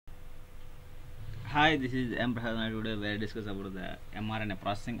Hi, this is M. Prasad. Today we will discuss about the mRNA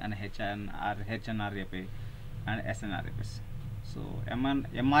processing and hnRNA and snRNAs. So,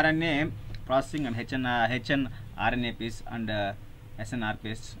 mRNA processing and hnRNAs and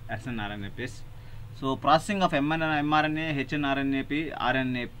snRNAs. So, processing of mRNA,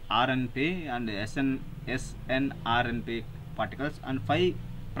 hnRNA, RNP and snRNP particles and 5'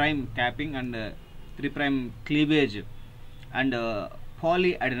 capping and 3' cleavage and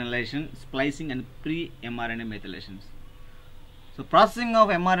polyadenylation, splicing and pre-mRNA methylations. So processing of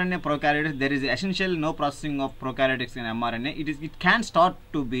mRNA prokaryotes, there is essentially no processing of prokaryotics in mRNA. It can start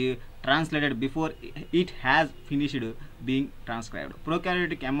to be translated before it has finished being transcribed.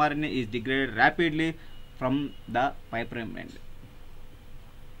 Prokaryotic mRNA is degraded rapidly from the 5' end.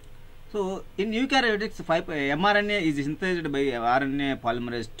 So in eukaryotes, mRNA is synthesized by RNA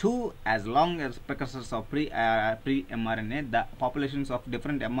polymerase II as long as precursors of pre-mRNA. The populations of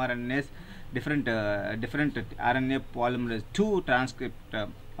different mRNAs, different RNA polymerase II transcript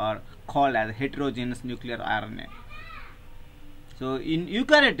are called as heterogeneous nuclear RNA. So in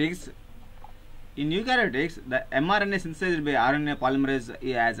eukaryotes, the mRNA synthesized by RNA polymerase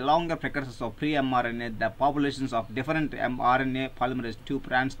as longer precursors of pre-mRNA. The populations of different mRNA polymerase II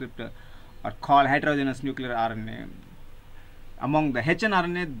transcript are called heterogeneous nuclear RNA. Among the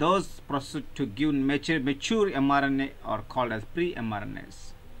hnRNA, those processed to give mature mRNA are called as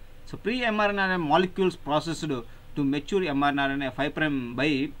pre-mRNAs. So pre-mRNA molecules processed to mature mRNA 5'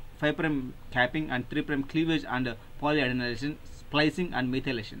 by 5' capping and 3' cleavage and polyadenylation, splicing and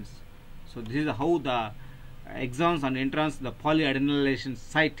methylations. So this is how the exons and introns, the polyadenylation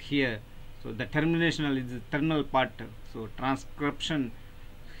site here. So the terminational is the terminal part. So transcription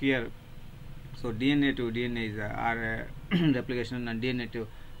here. So DNA to DNA is replication and DNA to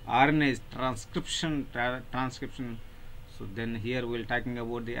RNA is transcription. So then here we will talking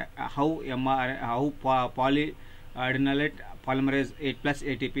about the how polyadenylate polymerase 8+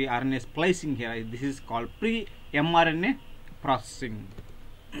 ATP RNA splicing here. This is called pre-mRNA processing.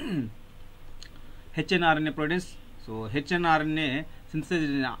 hnRNA proteins. So hnRNA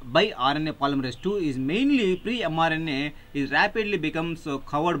synthesized by RNA polymerase II is mainly pre-mRNA is rapidly becomes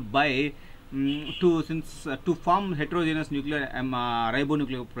covered by to form heterogeneous nuclear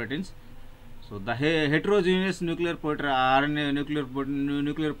ribonucleic proteins. So the heterogeneous nuclear RNA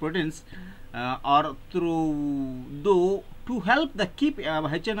nuclear proteins are though to help the keep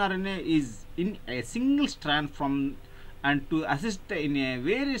hnRNA is in a single strand from and to assist in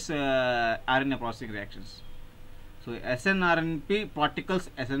various RNA processing reactions. So snRNP particles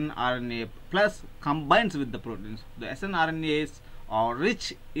snRNA plus combines with the proteins. The snRNAs are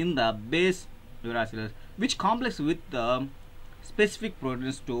rich in the base uracils, which complex with the specific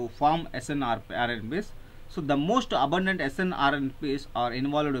proteins to form snRNPs. So the most abundant snRNPs are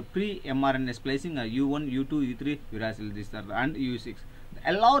involved in pre-mRNA splicing U1, U2, U3 uracil, these are and U6.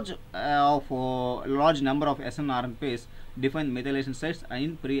 A large number of snRNPs define methylation sites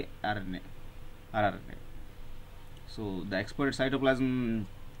in pre-RNA. So the exported cytoplasm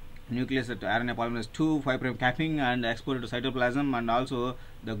nucleus at RNA polymerase II 5' capping and exported to cytoplasm, and also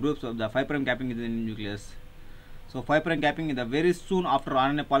the groups of the 5' capping in the nucleus. So 5' capping is the very soon after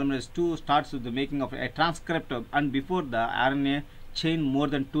RNA polymerase II starts with the making of a transcript and before the RNA chain more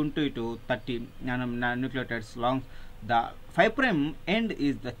than 20 to 30 nucleotides long. The 5' end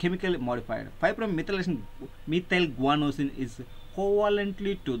is the chemically modified. 5' methylation methylguanosine is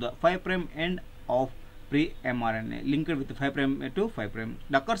covalently to the 5' end of pre-mRNA linked with 5' to 5'.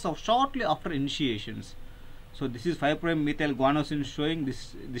 It occurs shortly after initiations. So this is 5' methylguanosine showing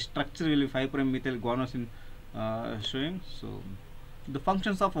this structure will be 5' methylguanosine showing. So the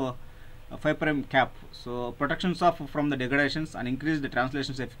functions of a 5' cap. So protections of from the degradations and increase the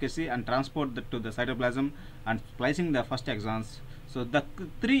translation's efficacy and transport to the cytoplasm and splicing the first exons. So the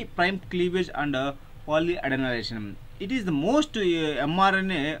 3' cleavage and polyadenylation. It is the most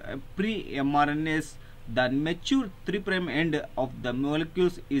mRNA pre-mRNAs. The mature 3' end of the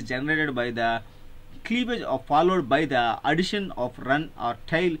molecules is generated by the cleavage or followed by the addition of run or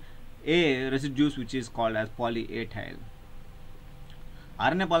tail A residues, which is called as poly A tail.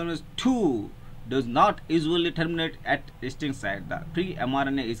 RNA polymerase II does not usually terminate at distinct site. The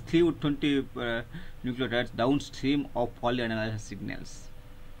pre-mRNA is cleaved 20 nucleotides downstream of polyadenylation signals.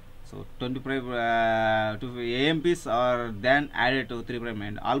 So 20' AMPs are then added to 3'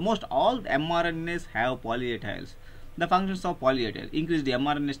 end. Almost all mRNAs have poly A tails. The functions of poly A tail increase the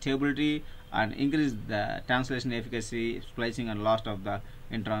mRNA stability and increase the translation efficacy, splicing and loss of the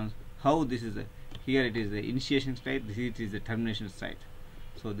introns. How this is here it is the initiation site, this it is the termination site.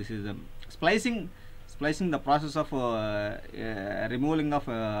 So this is the splicing the process of removing of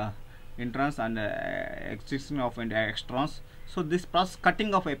introns and extraction of extrons. So this process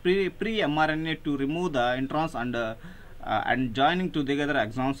cutting of a pre-mRNA to remove the introns and joining together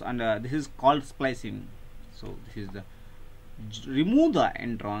exons, and this is called splicing. So this is the remove the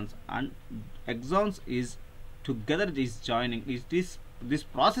introns and exons is together is joining. This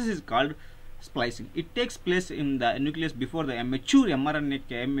process is called splicing. It takes place in the nucleus before the mature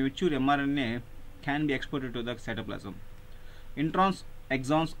mRNA can be exported to the cytoplasm. Introns,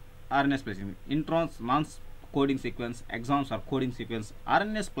 exons, RNA splicing. Introns non-coding sequence, exons are coding sequence.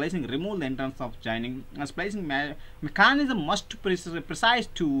 RNA splicing remove the introns of joining. A splicing mechanism must precise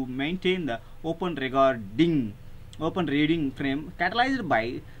to maintain the open reading frame catalyzed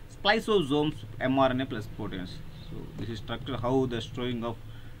by spliceosomes mRNA plus proteins. So this is structure how the showing of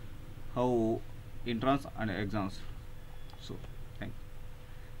how introns and exons. So thank you.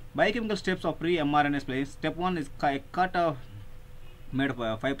 Biochemical steps of pre-mRNA splicing. Step 1 is cut of made of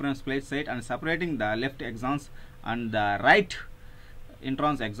a 5' splice site and separating the left exons and the right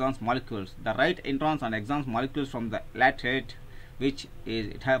introns exons molecules. The right introns and exons molecules from the laterite, which is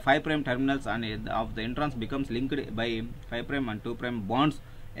it have 5' terminals, and of the introns becomes linked by 5' and 2' bonds,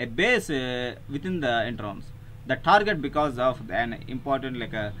 a base within the introns. The target because of an important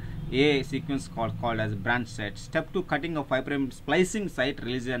like a sequence called as branch site. Step 2, cutting of 5' splicing site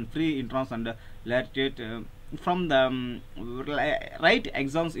releases and free introns and laterite from the right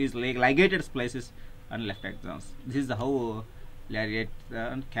exons is ligated splices and left exons. This is how laterite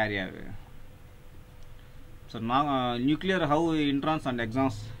and carry away. So now nuclear how introns and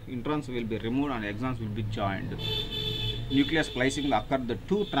introns will be removed and exons will be joined. Nuclear splicing will occur the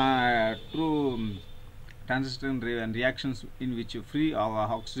two transition reactions in which free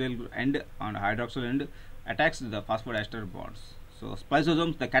oxygen end and hydroxyl end attacks the phosphodiester bonds. So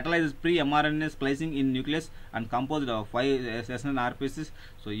spliceosomes, the catalyzes pre-mRNA splicing in nucleus and composed of 5 hnRNAs.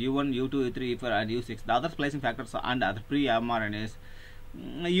 So U1, U2, U3, U4 and U6. The other splicing factors and other pre-mRNAs.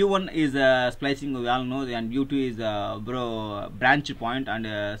 U1 is splicing, we all know, and U2 is branch point, and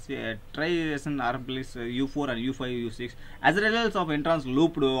tri-hnRNAs U4 and U5, U6. As a result of introns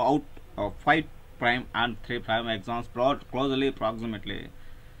looped out of 5' and 3' exons brought closely approximately.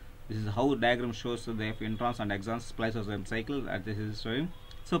 This is how diagram shows the introns and exons spliceosome cycle that this is showing.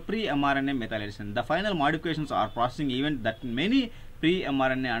 So pre-mRNA methylation. The final modifications or processing event that many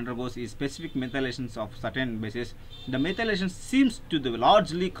pre-mRNA undergoes is specific methylations of certain bases. The methylation seems to be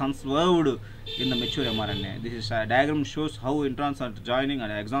largely conserved in the mature mRNA. This is diagram shows how introns are joining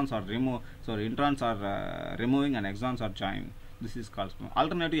and exons are removed. So introns are removing and exons are joining. This is called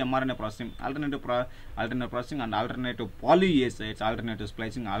alternative mRNA processing, alternative processing, and alternative polyasides, alternative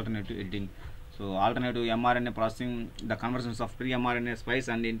splicing, alternative editing. So alternative mRNA processing, the conversions of pre-mRNA splice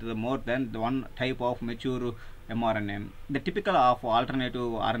and into the more than one type of mature mRNA. The typical of alternative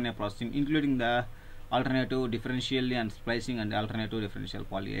RNA processing, including the alternative differential and splicing and alternative differential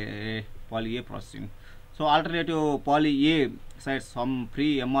poly-A processing. So alternative poly-A sites some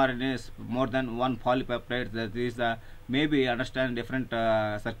pre-mRNAs more than one polypeptide, that is maybe understand different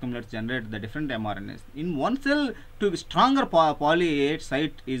circumlates generate the different mRNAs. In one cell, to stronger poly-A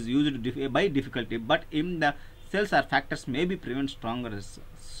site is used by difficulty, but in the cells are factors maybe prevent stronger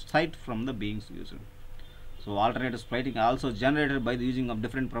site from the being used. So alternative splicing also generated by the using of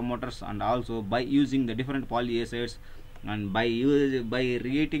different promoters and also by using the different poly-A sites and by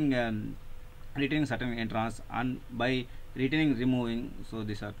retaining certain introns and by removing. So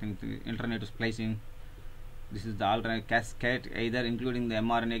these are things alternative splicing. This is the alternate cascade, either including the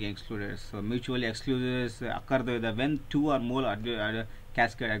mRNA excluded. So mutually exclusives occur when two or more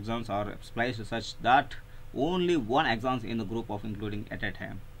cascade exons are spliced such that only one exon in the group of including at a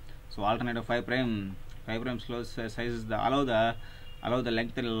time. So alternative 5' slow sizes allow the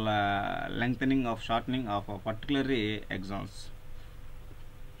lengthening of shortening of particular exons.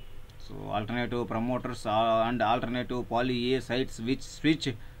 So alternative promoters and alternative poly-A sites which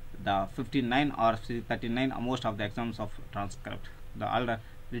switch the 59 or 39 most of the exons of transcript. The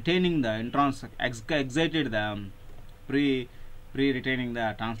retaining the introns excited the pre-retaining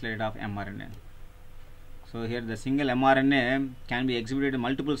the translated of mRNA. So here the single mRNA can be exhibited in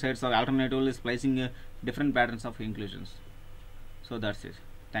multiple sites or alternatively splicing different patterns of inclusions. So that's it.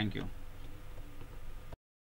 Thank you.